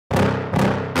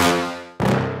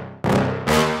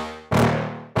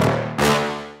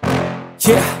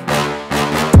Yeah.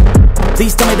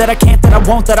 Please tell me that I can't, that I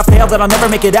won't, that I fail, that I'll never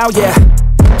make it out, yeah.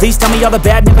 Please tell me all the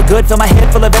bad, never good, fill my head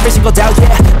full of every single doubt,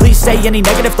 yeah. Please say any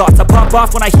negative thoughts, I pop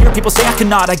off when I hear people say I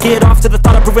cannot. I get off to the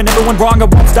thought of proving everyone wrong, I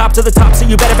won't stop to the top, so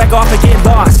you better back off and get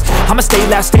lost. I'ma stay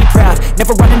loud, stay proud,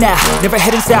 never running out, never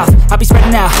heading south. I'll be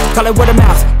spreading out, call it word of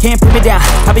mouth, can't put me down,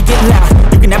 I'll be getting loud.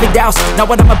 You can have your doubts, not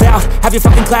what I'm about, have your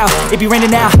fucking clout, it be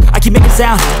raining now, I keep making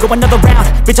sound, go another round,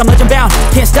 bitch I'm legend bound,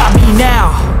 can't stop me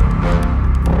now.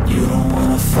 You don't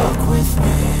wanna fuck with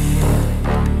me,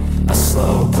 a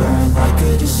slow burn like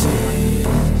a disease.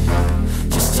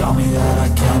 Just tell me that I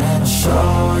can and I'll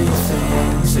show you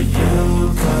things that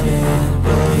you couldn't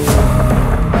believe.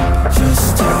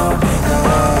 Just tell me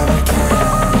that I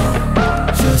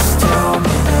can. Just tell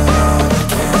me that I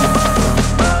can.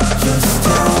 Just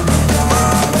tell me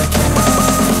that I can.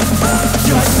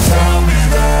 Just tell me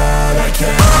that I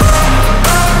can.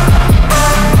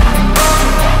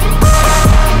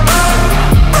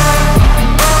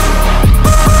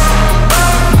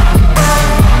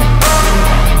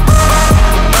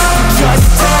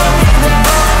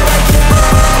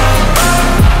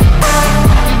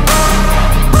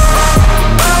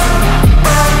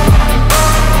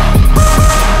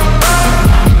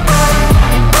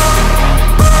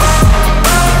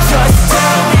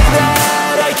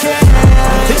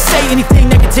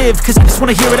 Cause I just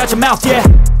wanna hear it out your mouth, yeah.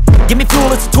 Give me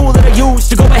fuel, it's a tool that I use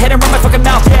to go ahead and run my fucking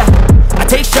mouth, yeah. I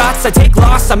take shots, I take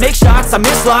loss, I make shots, I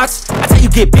miss lots. That's how you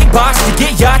get big box, you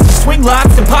get yachts, you swing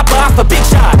lots and pop off a big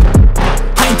shot.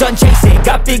 I ain't done chasing,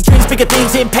 got big dreams, bigger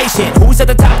things, impatient. Who's at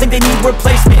the top think they need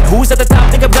replacement? Who's at the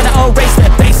top think I'm gonna erase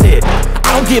them? Face it,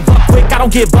 I don't give up quick, I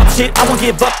don't give up shit, I won't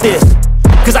give up this.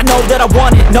 Cause I know that I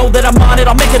want it, know that I'm on it,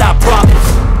 I'll make it, I promise.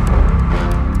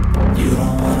 You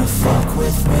don't wanna fuck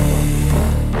with me,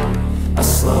 a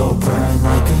slow burn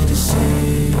like a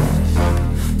disease.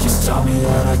 Just tell me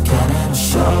that I can and I'll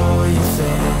show you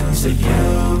things that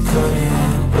you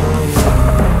couldn't believe.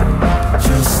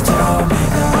 Just tell me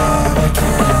that I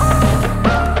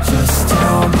can. Just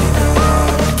tell me that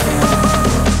I can.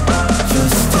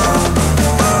 Just tell me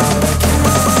that I can.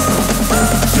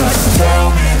 Just tell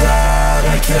me that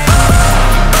I can.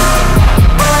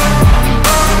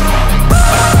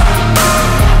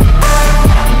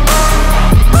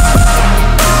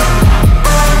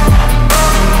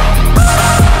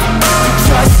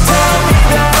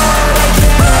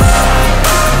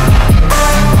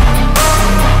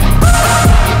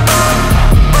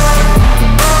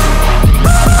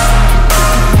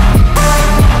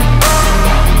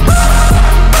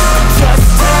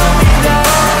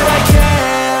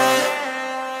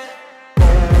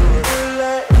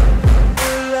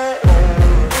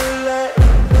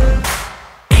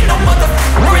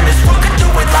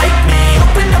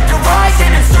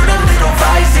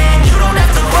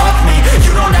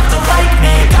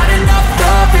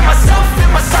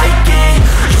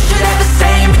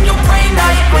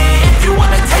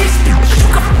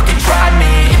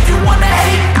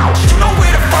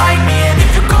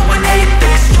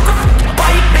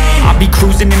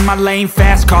 In my lane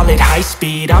fast, call it high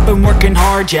speed. I've been working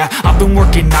hard, yeah, I've been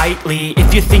working nightly.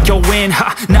 If you think you'll win,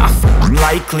 ha, not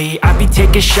likely. I be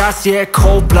taking shots, yeah,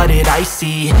 cold-blooded,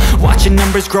 icy. Watching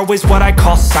numbers grow is what I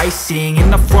call sightseeing. In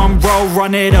the front row,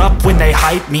 run it up when they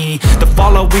hype me. The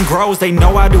following grows, they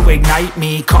know how to ignite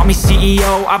me. Call me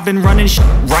CEO, I've been running shit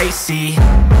right, see.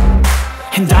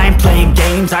 And I ain't playing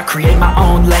games, I create my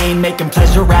own lane, making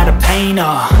pleasure out of pain,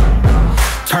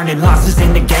 turning losses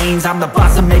into gains, I'm the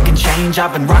boss, I'm making change.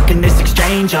 I've been rocking this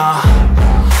exchange,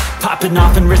 popping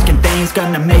off and risking things,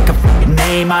 gonna make a f***ing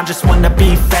name. I just wanna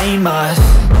be famous,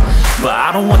 but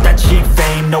I don't want that cheap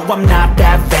fame. No, I'm not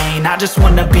that vain, I just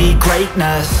wanna be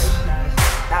greatness.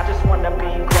 I just wanna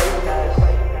be greatness.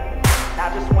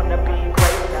 I just wanna be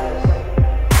greatness.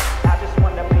 I just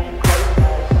wanna be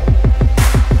greatness.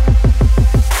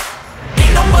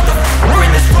 Ain't no motherfucker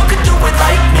in this world could do it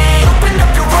like me. Open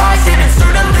up your eyes and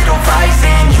insert a little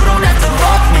rising. You don't have to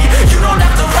love me, you don't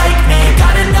have to like me.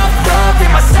 Got enough love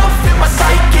in myself, in my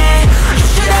psyche. You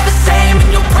should have the same in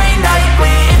your brain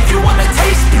nightly. If you wanna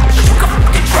taste me, you can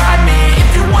fucking try me. If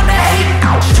you wanna hate me,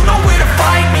 you know where to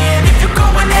find me. And if you go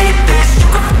and hate this, you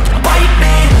can fucking bite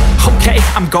me. Okay,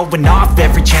 I'm going off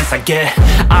every chance I get.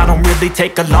 I don't really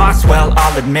take a loss, well,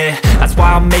 I'll admit. That's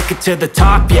why I'll make it to the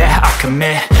top, yeah, I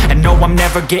commit. And no, I'm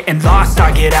never getting lost,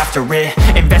 I get after it.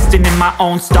 Investing in my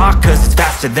own stock, cause it's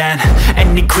faster than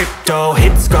any crypto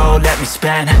hits go, let me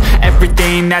spend.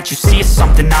 Everything that you see is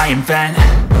something I invent.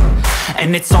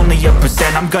 and it's only a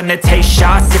percent. I'm gonna take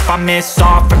shots, if I miss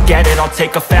all, forget it. I'll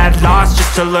take a fat loss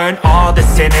just to learn all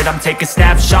that's in it. I'm taking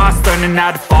snapshots, learning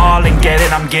how to fall and get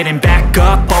it. I'm getting back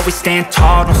up, always stand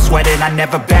tall, don't sweat it. I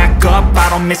never back up, I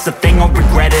don't miss a thing or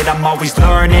regret it. I'm always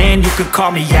learning, you could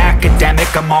call me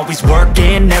academic. I'm always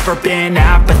working, never been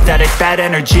apathetic. Bad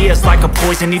energy is like a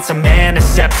poison, needs some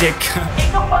antiseptic.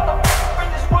 Ain't no motherfucker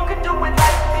in this world could do it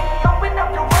like me. Open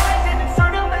up your eyes and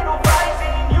insert a little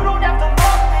rising. You don't have to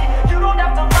love me, you don't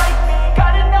have to like me.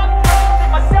 Got enough love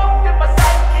in myself, in my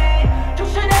psyche. You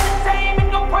should have the same in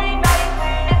your brain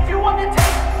nightly. If you wanna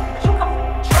taste me, you can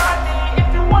try me. If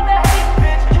you wanna hate,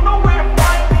 bitch, you know where to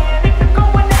find me. And if you're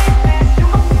going aimless, you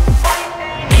can fight me.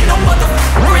 Ain't no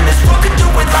motherfucker in this world could do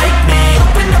it like me.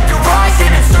 Open up your eyes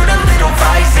and insert a little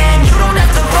rising. You don't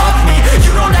have to love me,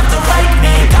 you don't have to like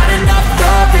me. Got enough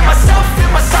love in myself, in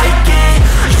my psyche.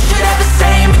 You should have the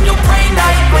same in your brain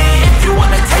nightly. If you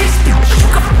wanna taste me, you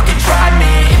can fucking try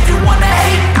me. If you wanna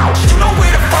hate, you know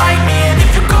where to find me. And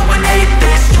if you're going hate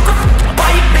this, you can fucking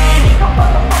bite me. Ain't no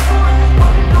motherfucker in this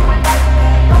world can do it like me.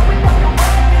 Open up your eyes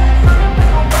and insert a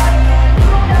little rising. You don't have to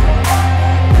love me, you don't have to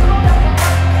like me. Got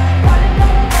enough love in myself.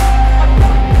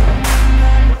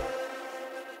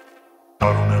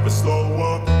 I don't ever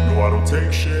slow up, no I don't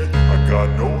take shit. I got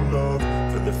no love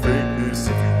for the fakeness.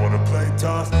 If you wanna play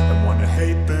tough and wanna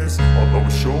hate this, I'll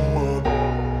always show up.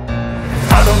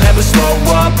 I don't ever slow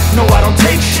up, no I don't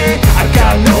take shit. I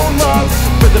got no love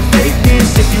for the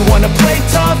fakeness. If you wanna play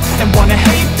tough and wanna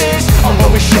hate this, I'll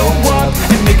always show up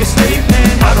and make a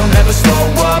statement. I don't ever slow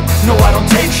up, no I don't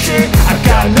take shit. I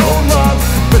got no love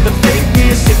for the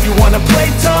fakeness. If you wanna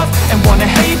play tough and wanna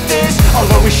hate this,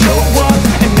 I'll always show up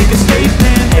and make a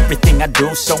statement. Everything I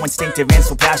do so instinctive and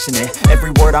so passionate.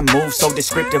 Every word I move so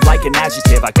descriptive like an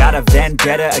adjective. I got a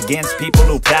vendetta against people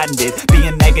who patented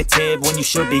being negative when you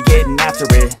should be getting after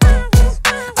it.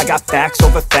 I got facts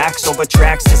over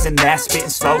tracks, this and that. Spitting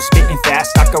slow, spitting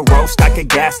fast. I could roast, I could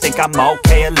gas. Think I'm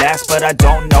okay at last, but I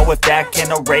don't know if that can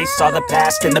erase all the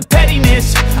past. And the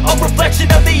pettiness, a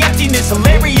reflection of the emptiness.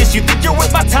 Hilarious, you think you're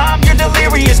worth my time, you're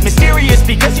delirious. Mysterious,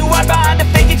 because you hide behind a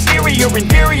fake exterior.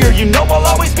 Inferior, you know I'll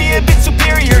always be a bit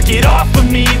superior. Get off of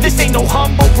me, this ain't no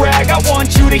humble brag. I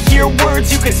want you to hear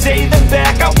words, you can say them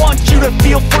back. I want you to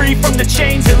feel free from the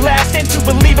chains at last, and to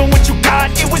believe in what you got,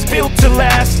 it was built to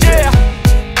last, yeah.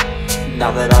 Now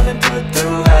that I've been put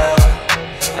through hell,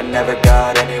 I never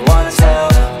got anyone's help.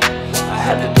 I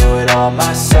had to do it all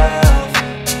myself.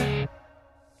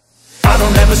 I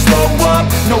don't ever slow up,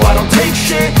 no I don't take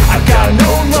shit. I got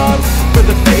no love for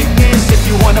the fakeness. If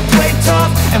you wanna play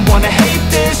tough and wanna hate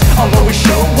this, I'll always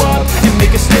show up and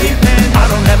make a statement. I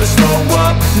don't ever slow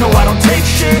up, no I don't take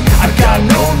shit. I got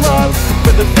no love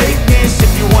for the fakeness. If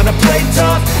you wanna play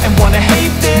tough and wanna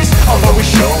hate this, I'll always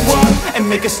show up and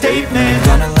make a statement.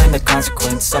 Gonna learn the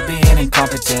consequence of being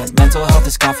incompetent. Mental health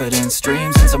is confidence,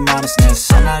 dreams and some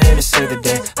honestness. I'm not here to save the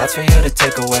day, that's for you to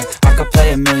take away. I could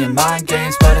play a million mind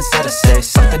games, but instead I say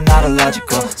something not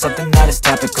illogical, something that is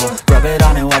topical. Rub it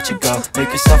on and watch it go, make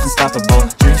yourself unstoppable.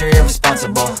 Dreams are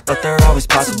irresponsible, but they're always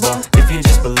possible. If you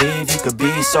just believe, you could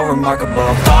be so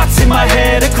remarkable. Thoughts in my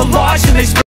head, a collage and they